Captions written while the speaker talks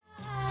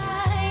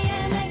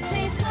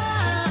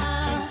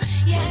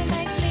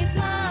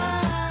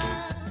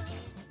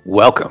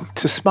Welcome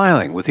to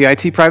Smiling with the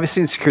IT Privacy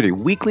and Security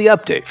Weekly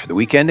Update for the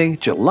week ending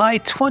July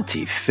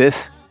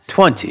 25th,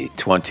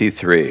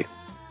 2023.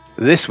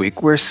 This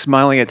week, we're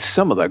smiling at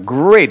some of the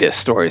greatest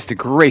stories to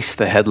grace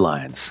the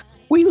headlines.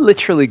 We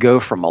literally go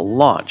from a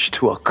launch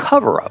to a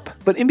cover-up,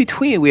 but in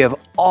between we have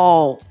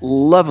all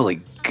lovely,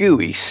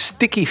 gooey,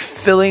 sticky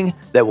filling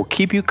that will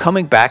keep you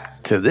coming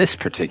back to this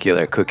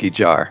particular cookie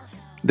jar.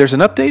 There's an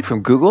update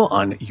from Google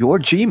on your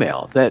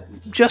Gmail that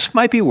just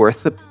might be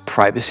worth the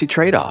privacy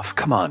trade-off.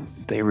 Come on,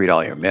 they read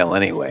all your mail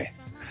anyway.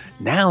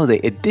 Now they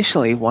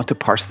additionally want to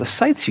parse the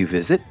sites you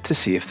visit to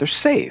see if they're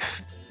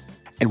safe.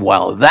 And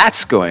while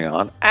that's going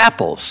on,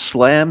 Apple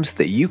slams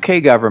the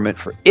UK government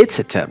for its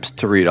attempts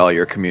to read all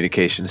your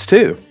communications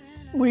too.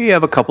 We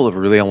have a couple of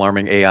really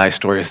alarming AI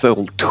stories that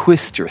will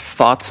twist your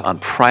thoughts on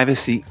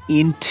privacy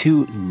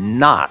into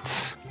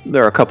knots.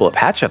 There are a couple of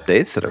patch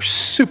updates that are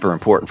super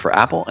important for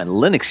Apple and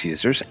Linux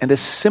users, and a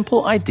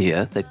simple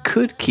idea that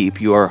could keep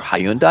your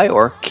Hyundai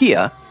or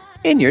Kia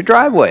in your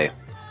driveway.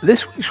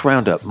 This week's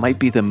roundup might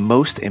be the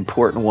most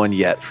important one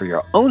yet for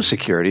your own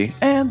security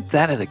and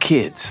that of the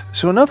kids.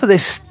 So enough of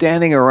this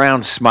standing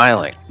around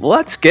smiling.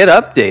 Let's get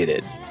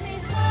updated.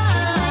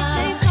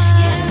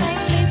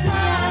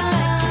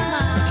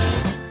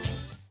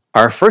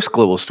 Our first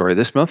global story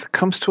this month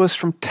comes to us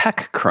from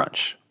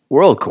TechCrunch.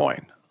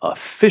 WorldCoin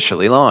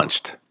officially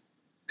launched.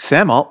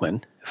 Sam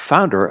Altman,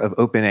 founder of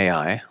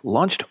OpenAI,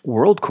 launched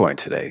WorldCoin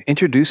today,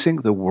 introducing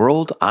the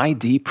World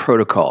ID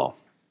protocol.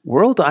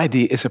 World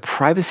ID is a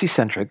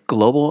privacy-centric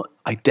global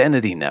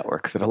identity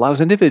network that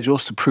allows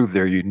individuals to prove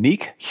their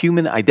unique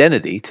human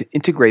identity to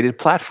integrated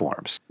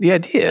platforms. The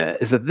idea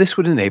is that this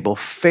would enable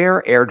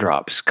fair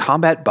airdrops,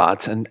 combat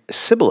bots, and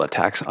Sybil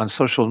attacks on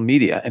social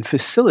media, and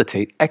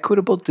facilitate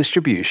equitable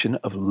distribution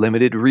of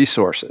limited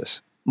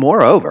resources.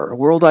 Moreover,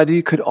 World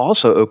ID could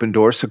also open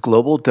doors to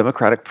global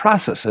democratic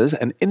processes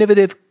and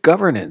innovative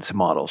governance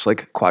models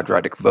like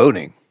quadratic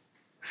voting.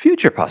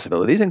 Future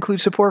possibilities include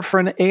support for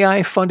an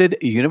AI-funded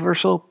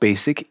universal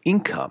basic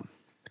income.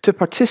 To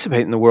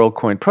participate in the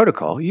WorldCoin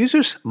protocol,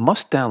 users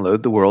must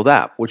download the World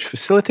app, which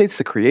facilitates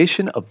the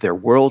creation of their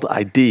World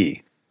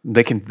ID.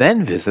 They can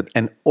then visit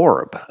an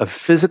orb, a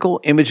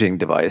physical imaging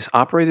device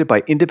operated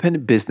by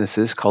independent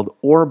businesses called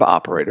orb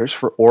operators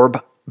for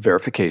orb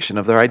verification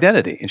of their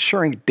identity,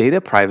 ensuring data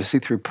privacy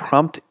through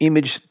prompt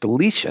image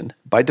deletion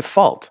by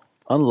default,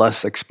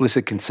 unless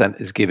explicit consent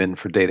is given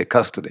for data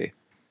custody.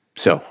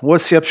 So,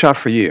 what's the upshot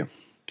for you?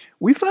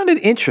 We found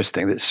it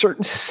interesting that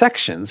certain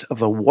sections of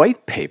the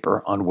white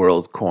paper on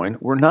WorldCoin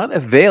were not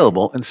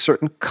available in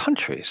certain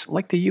countries,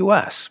 like the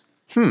US.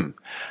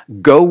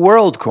 Go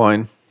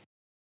WorldCoin!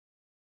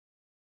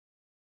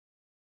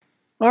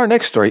 Our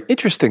next story,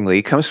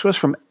 interestingly, comes to us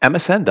from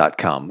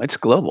MSN.com. It's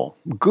global.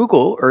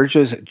 Google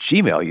urges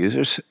Gmail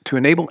users to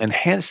enable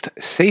enhanced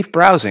safe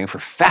browsing for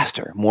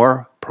faster,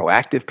 more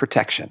proactive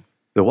protection.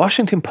 The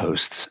Washington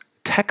Post's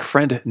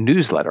TechFriend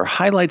newsletter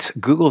highlights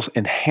Google's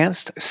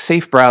enhanced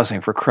safe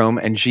browsing for Chrome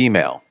and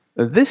Gmail.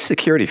 This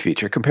security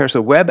feature compares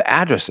the web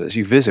addresses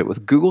you visit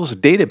with Google's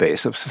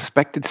database of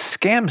suspected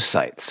scam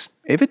sites.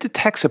 If it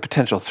detects a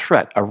potential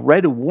threat, a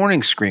red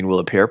warning screen will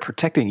appear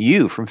protecting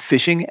you from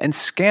phishing and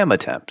scam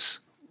attempts.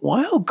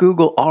 While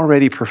Google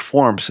already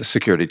performs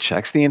security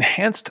checks, the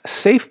enhanced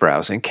safe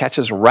browsing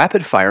catches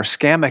rapid-fire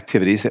scam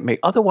activities that may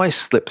otherwise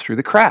slip through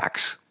the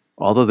cracks.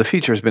 Although the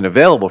feature has been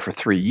available for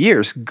 3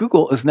 years,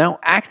 Google is now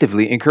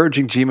actively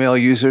encouraging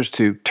Gmail users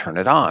to turn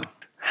it on.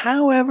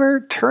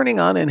 However, turning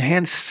on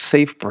enhanced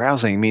safe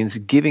browsing means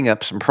giving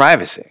up some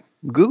privacy.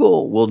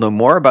 Google will know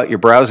more about your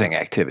browsing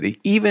activity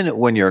even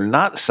when you're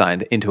not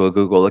signed into a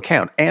Google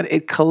account, and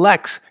it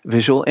collects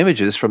visual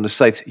images from the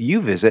sites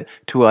you visit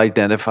to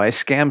identify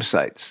scam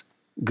sites.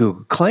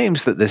 Google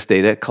claims that this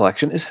data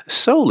collection is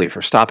solely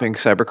for stopping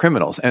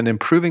cybercriminals and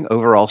improving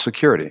overall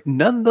security.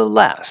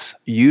 Nonetheless,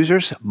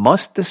 users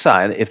must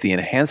decide if the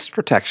enhanced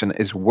protection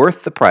is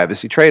worth the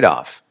privacy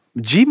trade-off.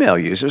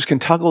 Gmail users can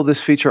toggle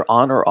this feature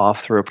on or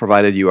off through a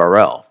provided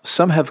URL.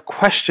 Some have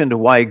questioned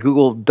why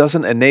Google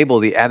doesn't enable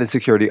the added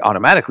security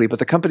automatically, but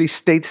the company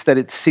states that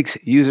it seeks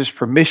users'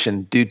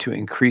 permission due to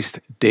increased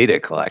data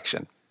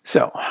collection.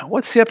 So,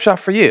 what's the upshot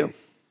for you?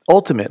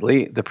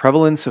 Ultimately, the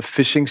prevalence of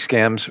phishing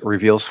scams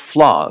reveals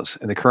flaws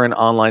in the current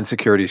online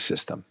security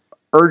system,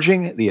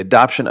 urging the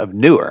adoption of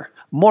newer,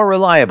 more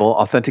reliable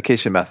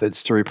authentication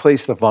methods to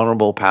replace the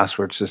vulnerable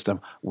password system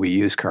we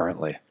use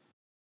currently.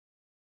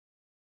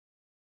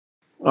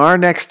 Our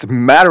next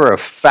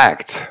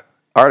matter-of-fact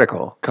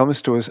article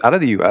comes to us out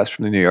of the US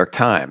from the New York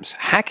Times.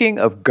 Hacking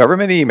of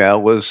government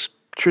email was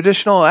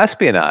traditional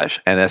espionage,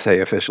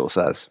 NSA official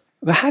says.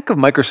 The hack of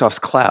Microsoft's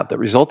cloud that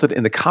resulted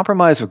in the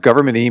compromise of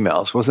government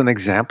emails was an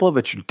example of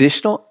a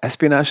traditional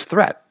espionage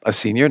threat, a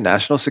senior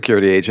national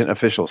security agent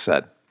official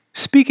said.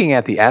 Speaking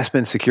at the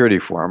Aspen Security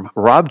Forum,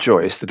 Rob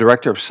Joyce, the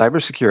director of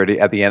cybersecurity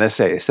at the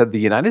NSA, said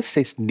the United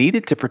States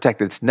needed to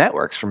protect its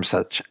networks from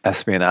such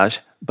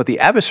espionage, but the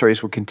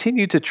adversaries would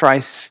continue to try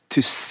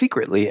to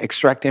secretly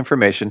extract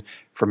information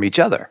from each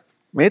other.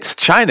 It's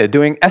China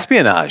doing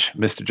espionage,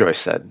 Mr. Joyce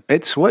said.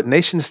 It's what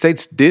nation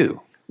states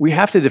do. We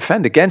have to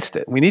defend against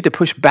it. We need to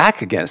push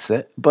back against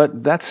it,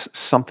 but that's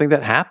something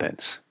that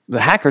happens.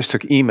 The hackers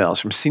took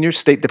emails from senior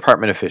State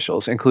Department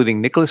officials,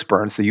 including Nicholas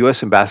Burns, the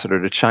U.S. ambassador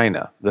to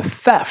China. The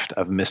theft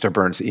of Mr.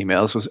 Burns'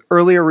 emails was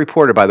earlier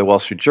reported by the Wall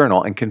Street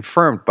Journal and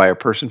confirmed by a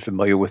person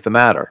familiar with the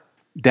matter.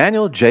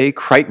 Daniel J.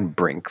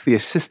 Kritenbrink, the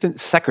Assistant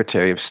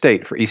Secretary of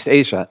State for East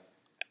Asia,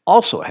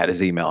 also had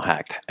his email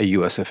hacked, a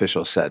U.S.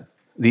 official said.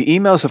 The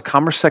emails of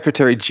Commerce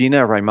Secretary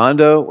Gina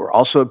Raimondo were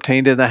also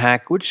obtained in the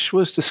hack, which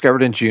was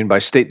discovered in June by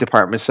State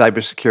Department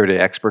cybersecurity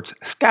experts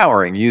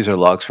scouring user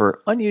logs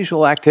for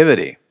unusual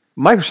activity.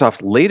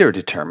 Microsoft later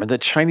determined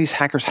that Chinese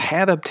hackers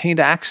had obtained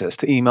access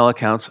to email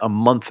accounts a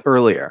month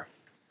earlier.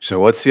 So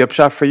what's the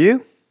upshot for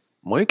you?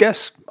 Well, I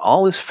guess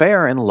all is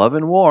fair in love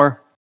and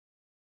war.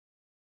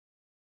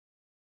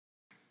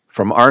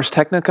 From Ars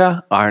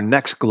Technica, our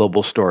next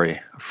global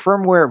story.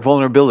 Firmware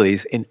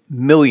vulnerabilities in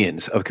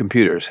millions of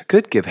computers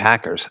could give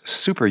hackers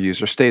super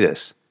user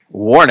status.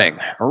 Warning!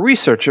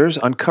 Researchers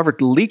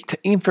uncovered leaked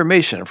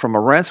information from a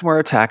ransomware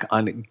attack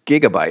on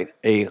Gigabyte,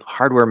 a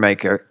hardware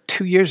maker,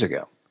 2 years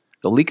ago.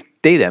 The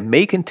leaked data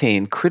may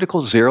contain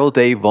critical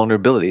zero-day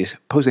vulnerabilities,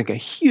 posing a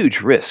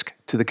huge risk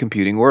to the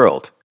computing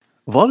world.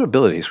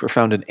 Vulnerabilities were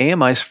found in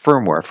AMI's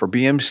firmware for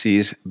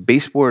BMC's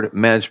baseboard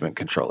management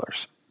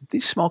controllers.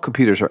 These small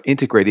computers are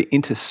integrated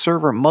into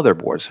server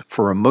motherboards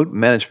for remote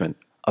management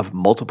of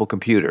multiple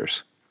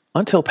computers.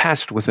 Until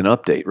patched with an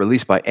update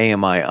released by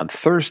AMI on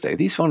Thursday,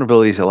 these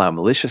vulnerabilities allow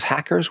malicious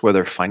hackers,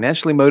 whether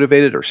financially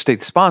motivated or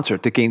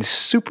state-sponsored, to gain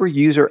super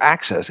user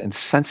access in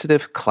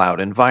sensitive cloud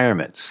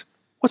environments.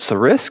 What's the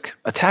risk?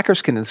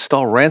 Attackers can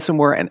install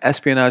ransomware and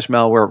espionage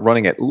malware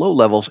running at low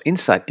levels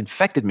inside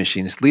infected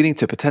machines, leading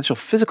to potential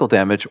physical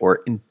damage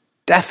or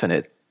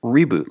indefinite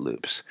reboot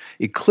loops.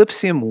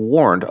 Eclypsium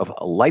warned of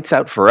lights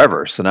out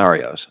forever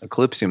scenarios.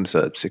 Eclypsium's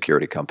a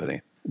security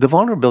company. The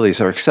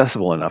vulnerabilities are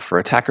accessible enough for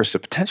attackers to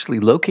potentially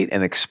locate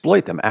and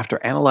exploit them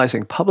after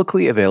analyzing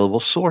publicly available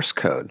source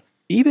code.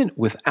 Even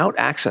without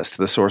access to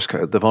the source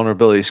code, the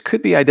vulnerabilities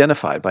could be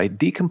identified by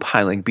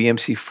decompiling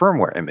BMC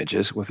firmware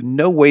images with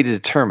no way to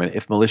determine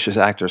if malicious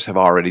actors have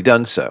already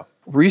done so.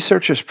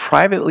 Researchers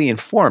privately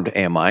informed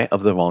AMI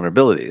of the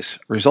vulnerabilities,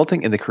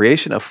 resulting in the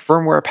creation of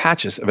firmware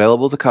patches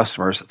available to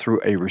customers through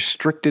a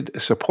restricted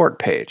support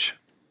page.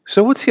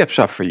 So what's the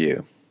upshot for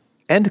you?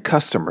 End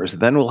customers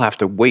then will have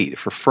to wait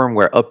for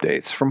firmware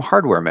updates from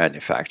hardware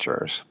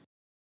manufacturers.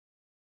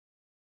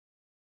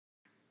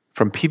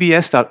 From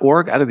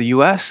PBS.org out of the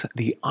U.S.,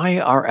 the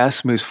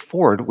IRS moves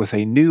forward with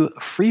a new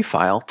free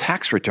file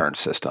tax return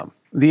system.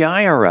 The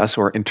IRS,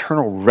 or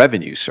Internal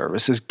Revenue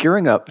Service, is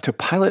gearing up to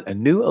pilot a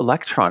new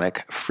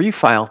electronic free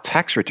file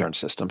tax return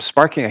system,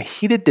 sparking a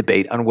heated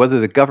debate on whether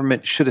the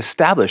government should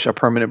establish a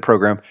permanent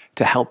program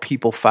to help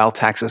people file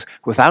taxes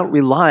without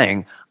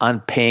relying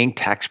on paying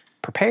tax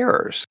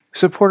preparers.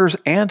 Supporters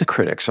and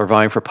critics are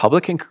vying for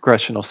public and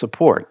congressional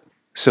support.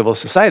 Civil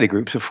society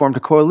groups have formed a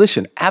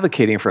coalition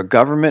advocating for a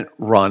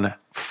government-run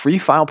free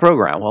file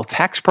program, while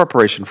tax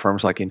preparation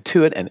firms like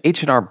Intuit and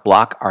H&R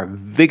Block are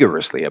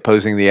vigorously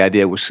opposing the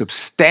idea with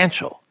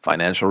substantial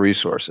financial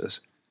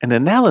resources. An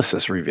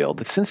analysis revealed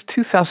that since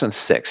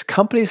 2006,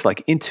 companies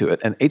like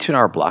Intuit and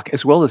H&R Block,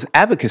 as well as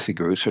advocacy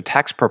groups for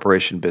tax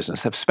preparation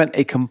business, have spent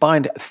a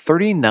combined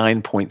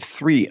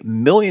 $39.3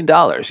 million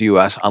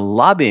US on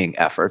lobbying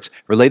efforts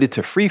related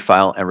to free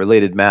file and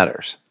related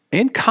matters.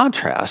 In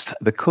contrast,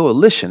 the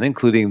coalition,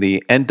 including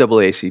the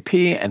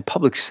NAACP and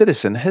Public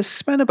Citizen, has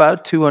spent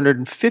about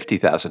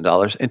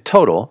 $250,000 in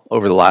total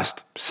over the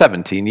last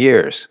 17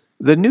 years.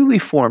 The newly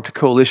formed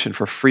Coalition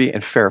for Free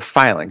and Fair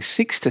Filing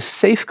seeks to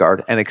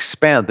safeguard and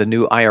expand the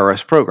new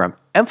IRS program,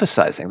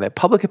 emphasizing that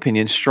public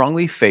opinion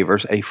strongly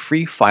favors a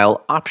free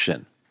file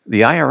option.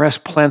 The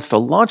IRS plans to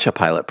launch a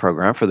pilot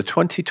program for the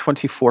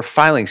 2024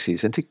 filing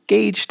season to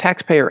gauge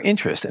taxpayer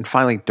interest in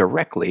filing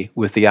directly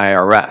with the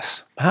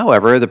IRS.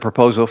 However, the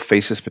proposal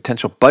faces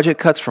potential budget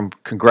cuts from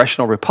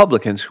congressional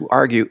Republicans who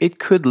argue it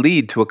could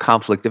lead to a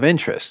conflict of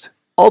interest.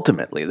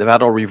 Ultimately, the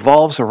battle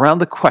revolves around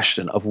the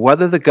question of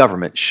whether the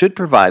government should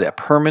provide a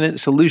permanent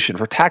solution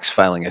for tax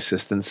filing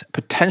assistance,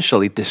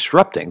 potentially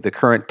disrupting the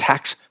current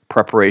tax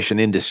preparation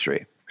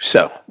industry.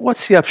 So,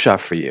 what's the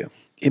upshot for you?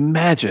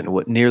 Imagine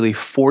what nearly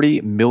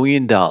 $40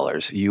 million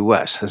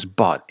US has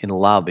bought in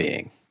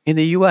lobbying. In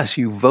the US,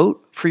 you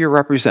vote for your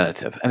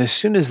representative, and as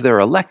soon as they're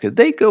elected,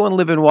 they go and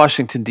live in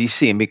Washington,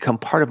 D.C. and become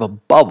part of a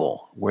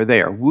bubble where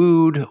they are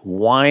wooed,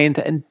 wined,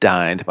 and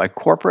dined by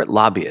corporate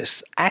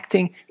lobbyists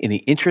acting in the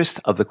interest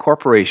of the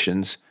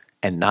corporations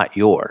and not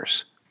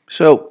yours.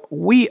 So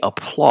we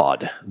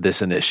applaud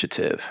this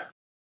initiative.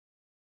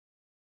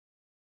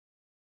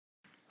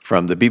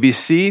 From the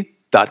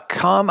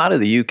BBC.com out of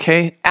the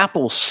UK,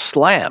 Apple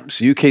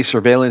slams UK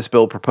surveillance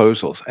bill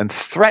proposals and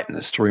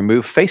threatens to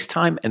remove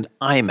FaceTime and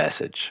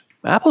iMessage.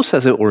 Apple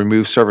says it will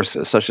remove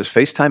services such as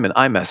FaceTime and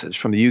iMessage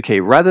from the UK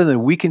rather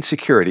than weaken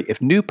security if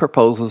new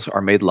proposals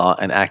are made law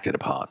and acted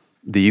upon.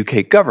 The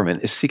UK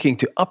government is seeking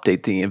to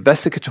update the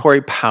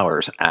Investigatory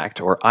Powers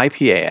Act, or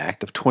IPA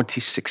Act, of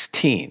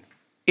 2016.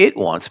 It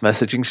wants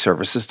messaging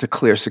services to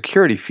clear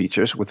security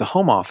features with the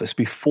Home Office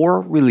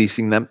before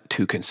releasing them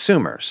to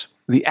consumers.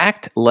 The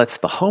Act lets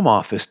the Home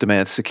Office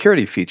demand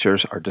security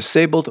features are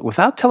disabled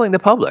without telling the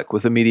public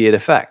with immediate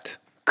effect.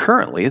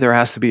 Currently, there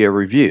has to be a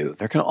review.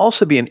 There can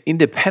also be an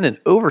independent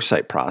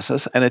oversight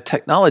process, and a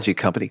technology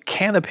company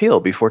can appeal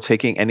before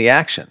taking any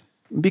action.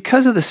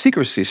 Because of the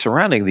secrecy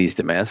surrounding these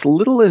demands,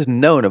 little is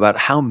known about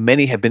how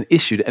many have been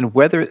issued and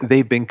whether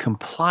they've been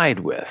complied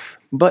with.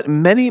 But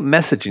many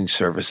messaging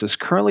services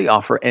currently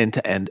offer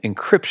end-to-end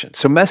encryption,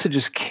 so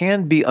messages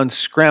can be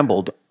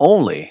unscrambled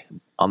only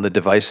on the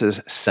devices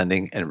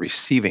sending and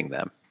receiving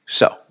them.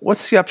 So,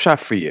 what's the upshot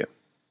for you?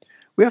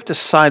 We have to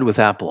side with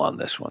Apple on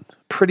this one.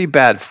 Pretty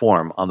bad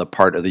form on the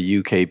part of the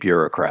UK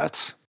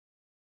bureaucrats.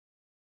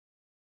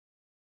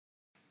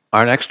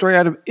 Our next story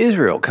out of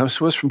Israel comes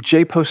to us from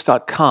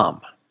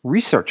jpost.com.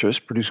 Researchers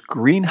produce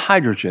green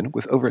hydrogen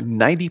with over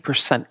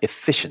 90%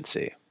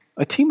 efficiency.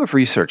 A team of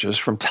researchers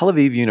from Tel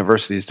Aviv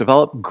universities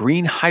developed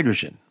green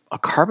hydrogen, a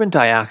carbon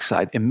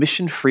dioxide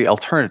emission-free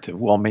alternative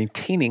while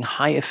maintaining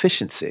high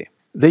efficiency.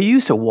 They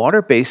used a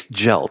water-based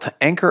gel to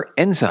anchor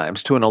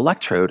enzymes to an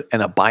electrode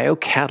and a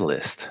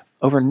biocatalyst.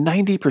 Over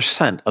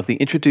 90% of the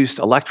introduced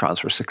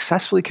electrons were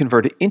successfully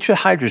converted into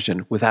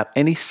hydrogen without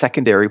any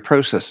secondary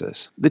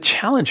processes. The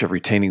challenge of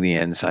retaining the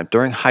enzyme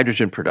during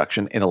hydrogen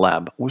production in a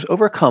lab was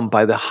overcome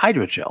by the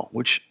hydrogel,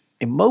 which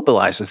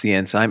immobilizes the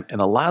enzyme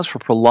and allows for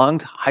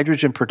prolonged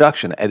hydrogen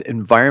production at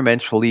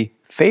environmentally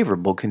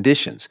favorable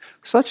conditions,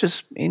 such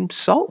as in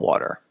salt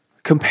water.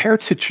 Compared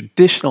to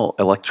traditional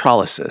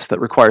electrolysis that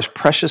requires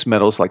precious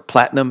metals like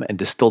platinum and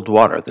distilled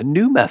water, the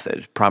new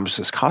method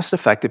promises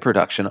cost-effective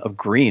production of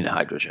green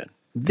hydrogen.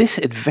 This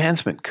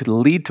advancement could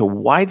lead to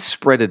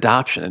widespread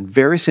adoption in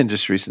various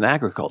industries and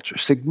agriculture,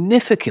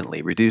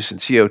 significantly reducing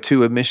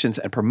CO2 emissions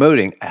and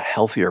promoting a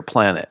healthier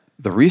planet.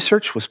 The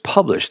research was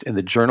published in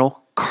the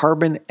journal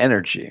Carbon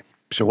Energy.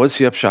 So what's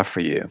the upshot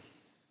for you?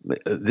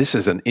 This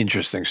is an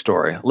interesting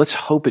story. Let's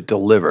hope it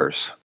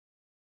delivers.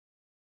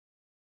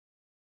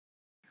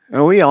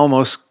 We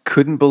almost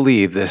couldn't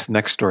believe this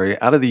next story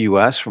out of the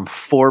US from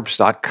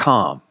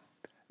Forbes.com.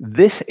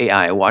 This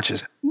AI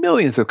watches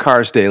millions of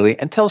cars daily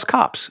and tells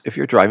cops if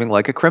you're driving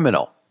like a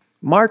criminal.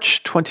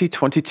 March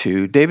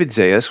 2022, David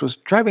Zayas was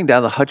driving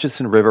down the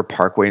Hutchinson River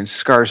Parkway in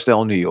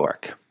Scarsdale, New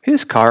York.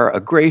 His car,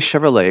 a gray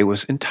Chevrolet,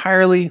 was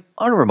entirely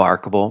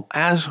unremarkable,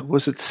 as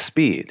was its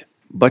speed.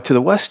 But to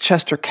the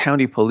Westchester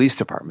County Police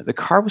Department, the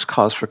car was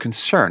cause for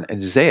concern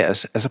and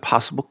Zayas as a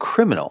possible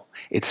criminal.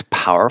 Its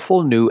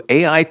powerful new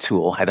AI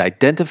tool had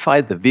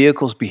identified the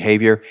vehicle's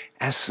behavior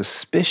as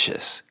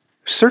suspicious.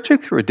 Searching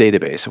through a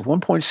database of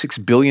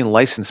 1.6 billion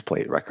license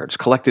plate records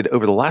collected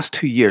over the last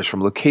 2 years from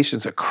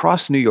locations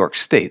across New York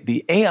State,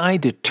 the AI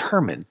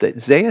determined that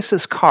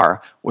Zayas'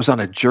 car was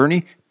on a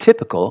journey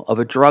typical of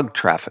a drug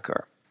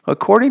trafficker.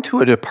 According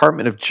to a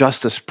Department of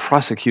Justice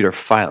prosecutor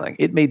filing,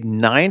 it made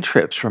 9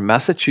 trips from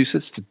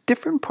Massachusetts to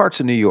different parts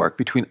of New York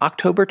between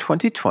October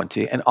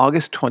 2020 and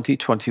August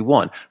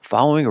 2021,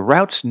 following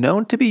routes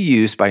known to be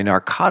used by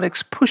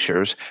narcotics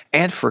pushers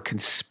and for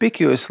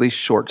conspicuously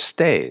short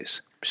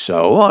stays.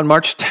 So, on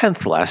March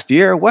 10th last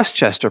year,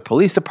 Westchester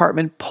Police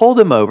Department pulled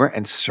him over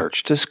and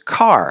searched his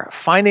car,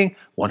 finding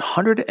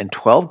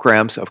 112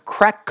 grams of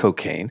crack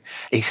cocaine,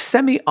 a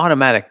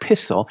semi-automatic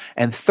pistol,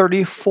 and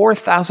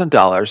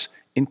 $34,000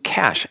 in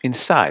cash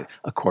inside,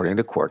 according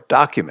to court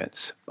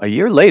documents. A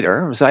year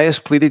later,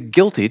 Zayas pleaded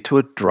guilty to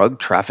a drug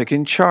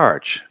trafficking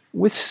charge.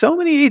 With so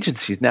many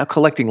agencies now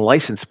collecting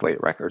license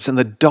plate records and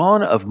the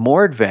dawn of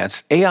more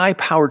advanced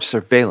AI-powered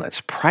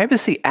surveillance,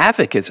 privacy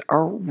advocates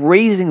are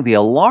raising the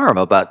alarm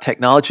about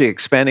technology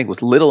expanding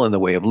with little in the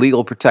way of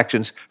legal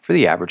protections for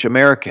the average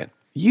American.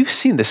 You've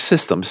seen the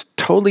systems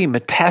totally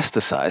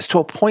metastasize to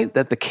a point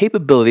that the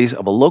capabilities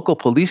of a local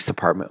police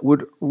department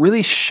would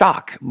really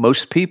shock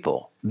most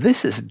people.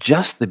 This is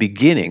just the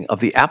beginning of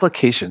the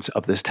applications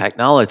of this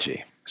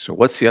technology. So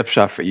what's the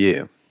upshot for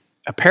you?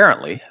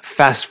 Apparently,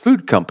 fast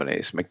food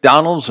companies,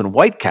 McDonald's and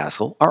White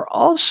Castle, are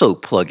also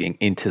plugging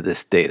into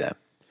this data.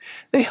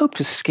 They hope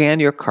to scan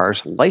your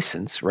car's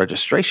license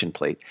registration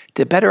plate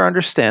to better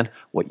understand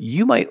what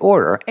you might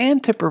order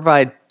and to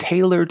provide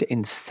tailored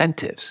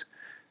incentives.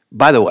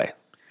 By the way,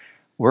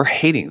 we're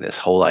hating this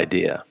whole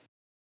idea.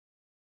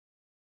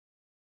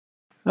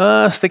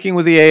 Sticking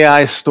with the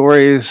AI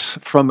stories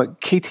from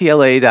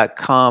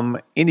KTLA.com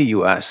in the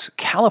U.S.,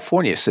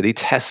 California City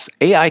tests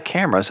AI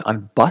cameras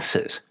on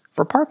buses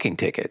for parking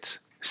tickets.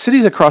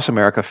 Cities across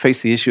America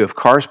face the issue of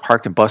cars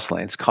parked in bus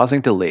lanes causing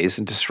delays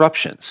and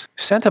disruptions.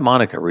 Santa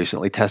Monica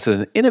recently tested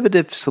an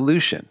innovative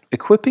solution,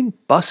 equipping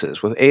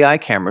buses with AI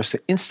cameras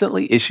to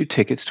instantly issue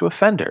tickets to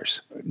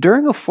offenders.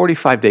 During a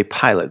 45-day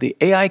pilot, the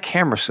AI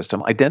camera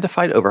system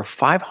identified over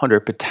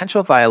 500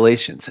 potential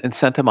violations in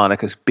Santa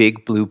Monica's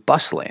Big Blue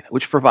bus lane,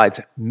 which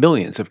provides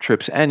millions of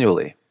trips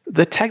annually.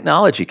 The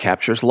technology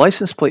captures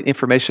license plate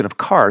information of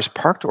cars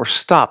parked or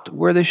stopped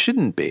where they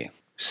shouldn't be.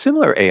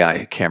 Similar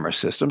AI camera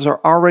systems are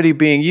already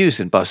being used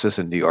in buses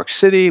in New York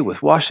City,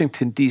 with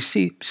Washington,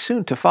 D.C.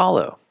 soon to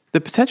follow. The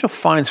potential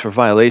fines for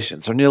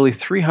violations are nearly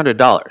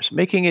 $300,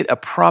 making it a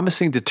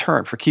promising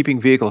deterrent for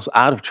keeping vehicles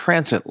out of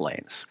transit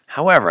lanes.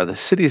 However, the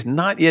city has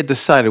not yet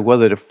decided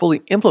whether to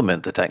fully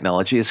implement the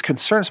technology, as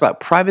concerns about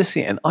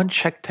privacy and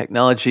unchecked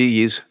technology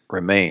use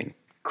remain.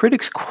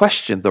 Critics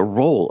question the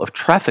role of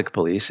traffic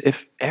police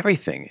if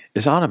everything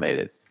is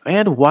automated.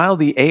 And while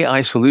the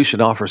AI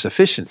solution offers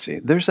efficiency,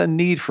 there's a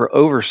need for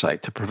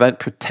oversight to prevent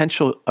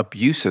potential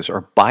abuses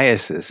or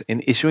biases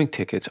in issuing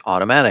tickets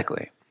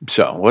automatically.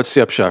 So, what's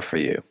the upshot for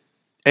you?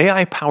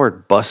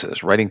 AI-powered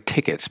buses writing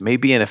tickets may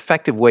be an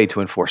effective way to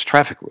enforce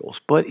traffic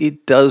rules, but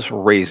it does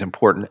raise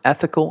important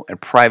ethical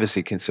and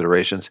privacy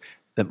considerations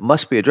that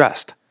must be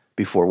addressed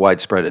before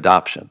widespread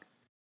adoption.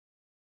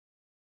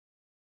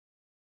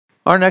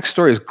 Our next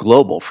story is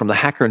global from the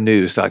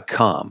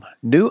HackerNews.com.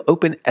 New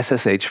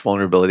OpenSSH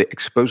vulnerability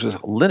exposes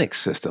Linux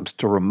systems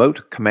to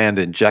remote command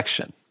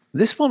injection.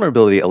 This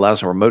vulnerability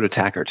allows a remote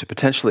attacker to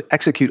potentially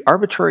execute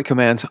arbitrary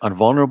commands on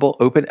vulnerable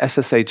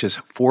OpenSSH's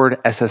forward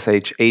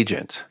SSH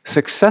agent.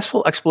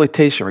 Successful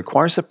exploitation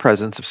requires the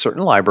presence of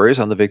certain libraries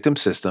on the victim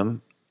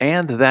system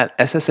and that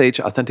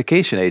SSH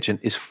authentication agent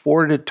is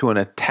forwarded to an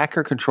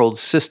attacker-controlled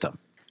system.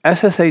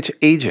 SSH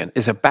Agent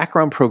is a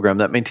background program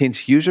that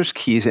maintains users'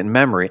 keys in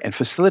memory and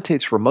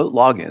facilitates remote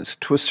logins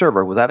to a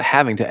server without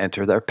having to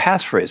enter their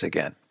passphrase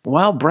again.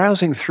 While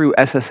browsing through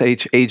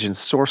SSH Agent's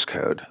source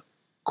code,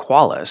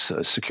 Qualys,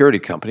 a security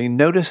company,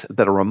 noticed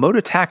that a remote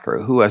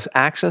attacker who has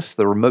access to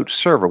the remote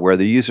server where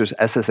the user's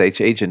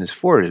SSH agent is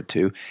forwarded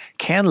to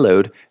can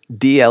load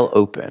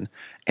DLOpen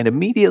and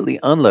immediately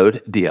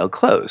unload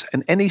DLClose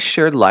and any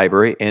shared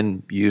library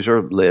in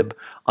user lib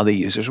on the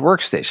user's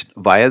workstation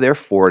via their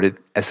forwarded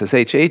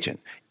SSH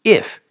agent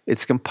if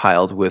it's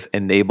compiled with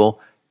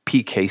enable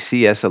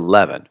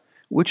PKCS11,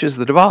 which is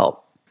the default.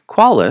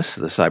 Qualys,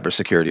 the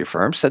cybersecurity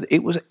firm, said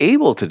it was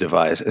able to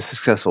devise a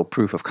successful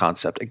proof of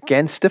concept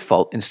against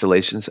default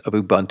installations of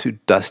Ubuntu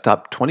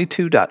Desktop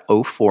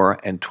 22.04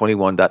 and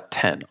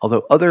 21.10,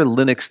 although other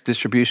Linux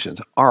distributions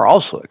are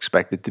also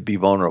expected to be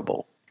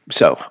vulnerable.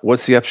 So,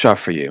 what's the upshot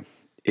for you?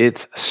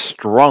 It's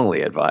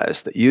strongly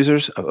advised that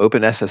users of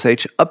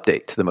OpenSSH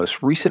update to the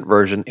most recent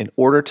version in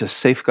order to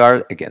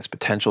safeguard against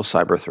potential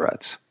cyber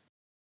threats.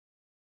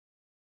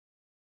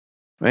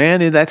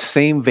 And in that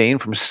same vein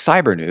from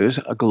Cyber News,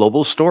 a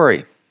global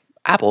story.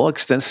 Apple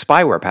extends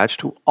spyware patch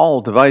to all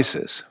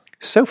devices.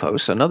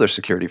 Sophos, another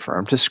security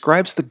firm,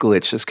 describes the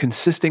glitch as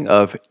consisting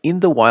of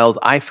in-the-wild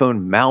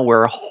iPhone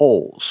malware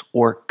holes,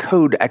 or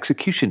code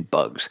execution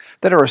bugs,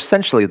 that are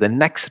essentially the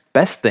next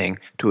best thing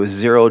to a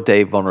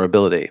zero-day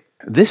vulnerability.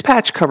 This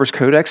patch covers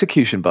code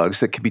execution bugs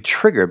that can be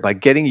triggered by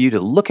getting you to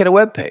look at a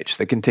web page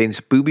that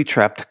contains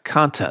booby-trapped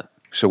content.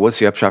 So what's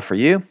the upshot for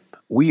you?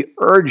 We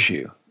urge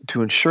you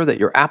to ensure that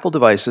your Apple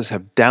devices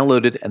have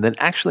downloaded and then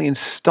actually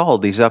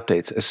installed these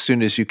updates as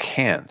soon as you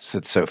can,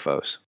 said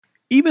Sophos.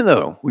 Even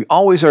though we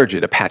always urge you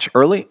to patch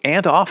early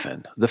and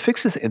often, the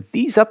fixes in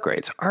these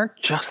upgrades aren't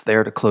just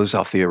there to close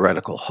off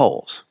theoretical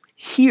holes.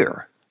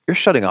 Here, you're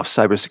shutting off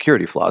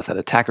cybersecurity flaws that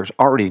attackers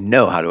already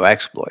know how to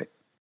exploit.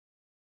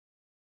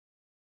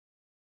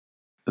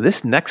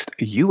 This next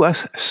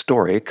U.S.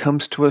 story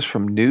comes to us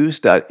from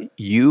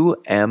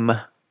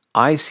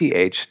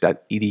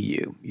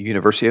news.umich.edu,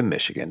 University of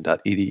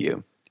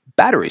Michigan.edu.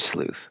 Battery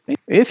sleuth.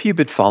 If you've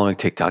been following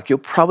TikTok, you'll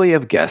probably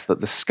have guessed that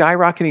the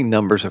skyrocketing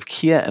numbers of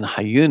Kia and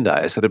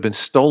Hyundais that have been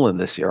stolen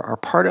this year are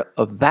part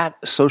of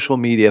that social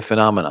media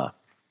phenomena.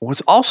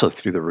 What's also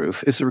through the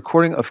roof is the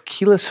recording of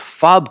keyless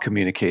fob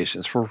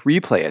communications for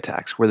replay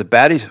attacks, where the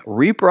baddies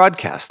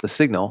rebroadcast the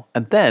signal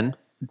and then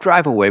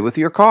drive away with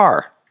your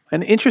car.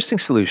 An interesting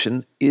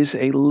solution is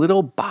a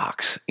little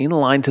box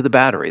inline to the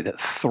battery that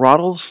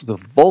throttles the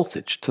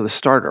voltage to the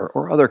starter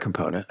or other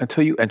component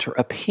until you enter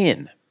a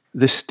pin.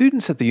 The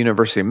students at the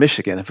University of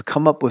Michigan have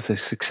come up with a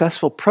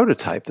successful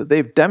prototype that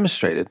they've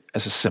demonstrated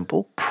as a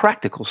simple,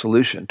 practical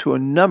solution to a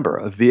number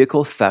of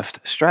vehicle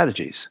theft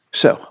strategies.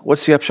 So,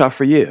 what's the upshot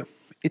for you?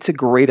 It's a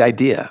great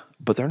idea,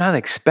 but they're not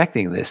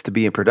expecting this to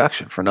be in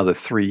production for another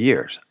 3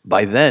 years.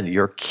 By then,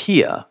 your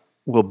Kia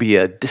will be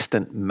a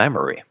distant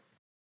memory.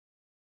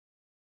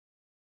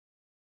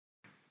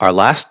 Our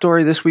last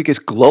story this week is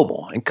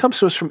global and comes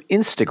to us from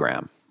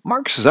Instagram.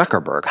 Mark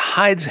Zuckerberg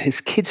hides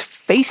his kids'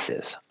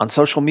 faces on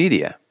social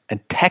media,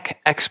 and tech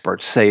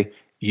experts say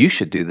you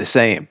should do the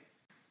same.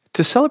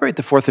 To celebrate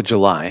the 4th of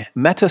July,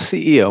 Meta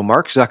CEO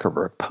Mark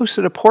Zuckerberg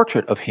posted a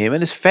portrait of him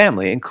and his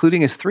family,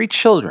 including his 3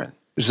 children.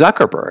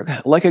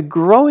 Zuckerberg, like a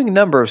growing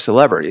number of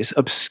celebrities,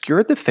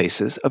 obscured the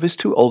faces of his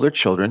 2 older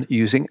children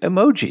using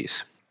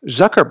emojis.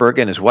 Zuckerberg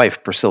and his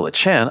wife, Priscilla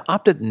Chan,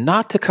 opted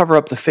not to cover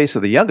up the face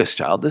of the youngest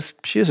child, as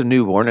she is a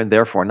newborn and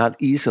therefore not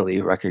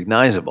easily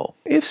recognizable.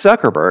 If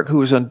Zuckerberg,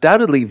 who is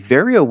undoubtedly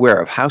very aware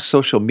of how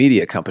social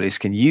media companies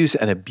can use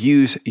and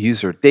abuse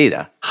user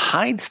data,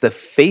 hides the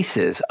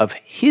faces of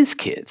his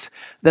kids,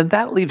 then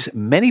that leaves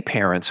many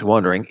parents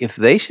wondering if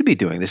they should be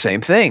doing the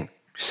same thing.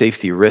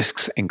 Safety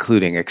risks,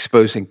 including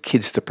exposing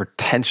kids to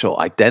potential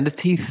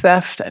identity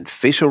theft and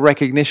facial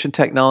recognition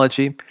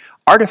technology.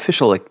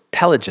 Artificial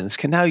intelligence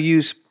can now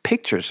use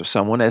pictures of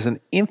someone as an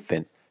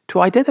infant to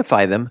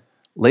identify them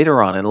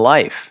later on in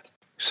life.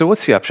 So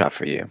what's the upshot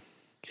for you?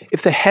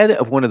 If the head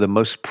of one of the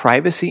most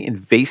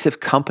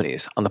privacy-invasive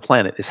companies on the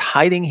planet is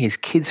hiding his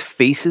kids'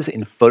 faces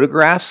in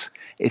photographs,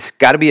 it's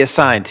got to be a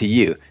sign to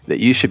you that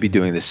you should be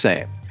doing the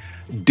same.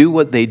 Do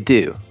what they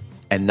do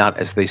and not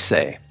as they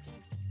say.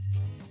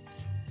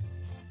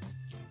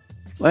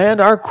 And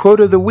our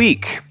quote of the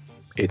week: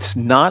 it's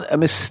not a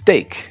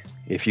mistake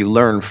if you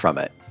learn from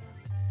it.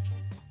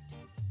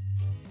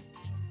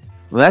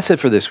 Well, that's it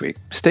for this week.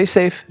 Stay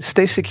safe,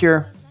 stay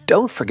secure,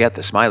 don't forget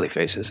the smiley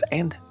faces,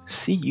 and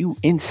see you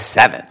in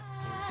 7.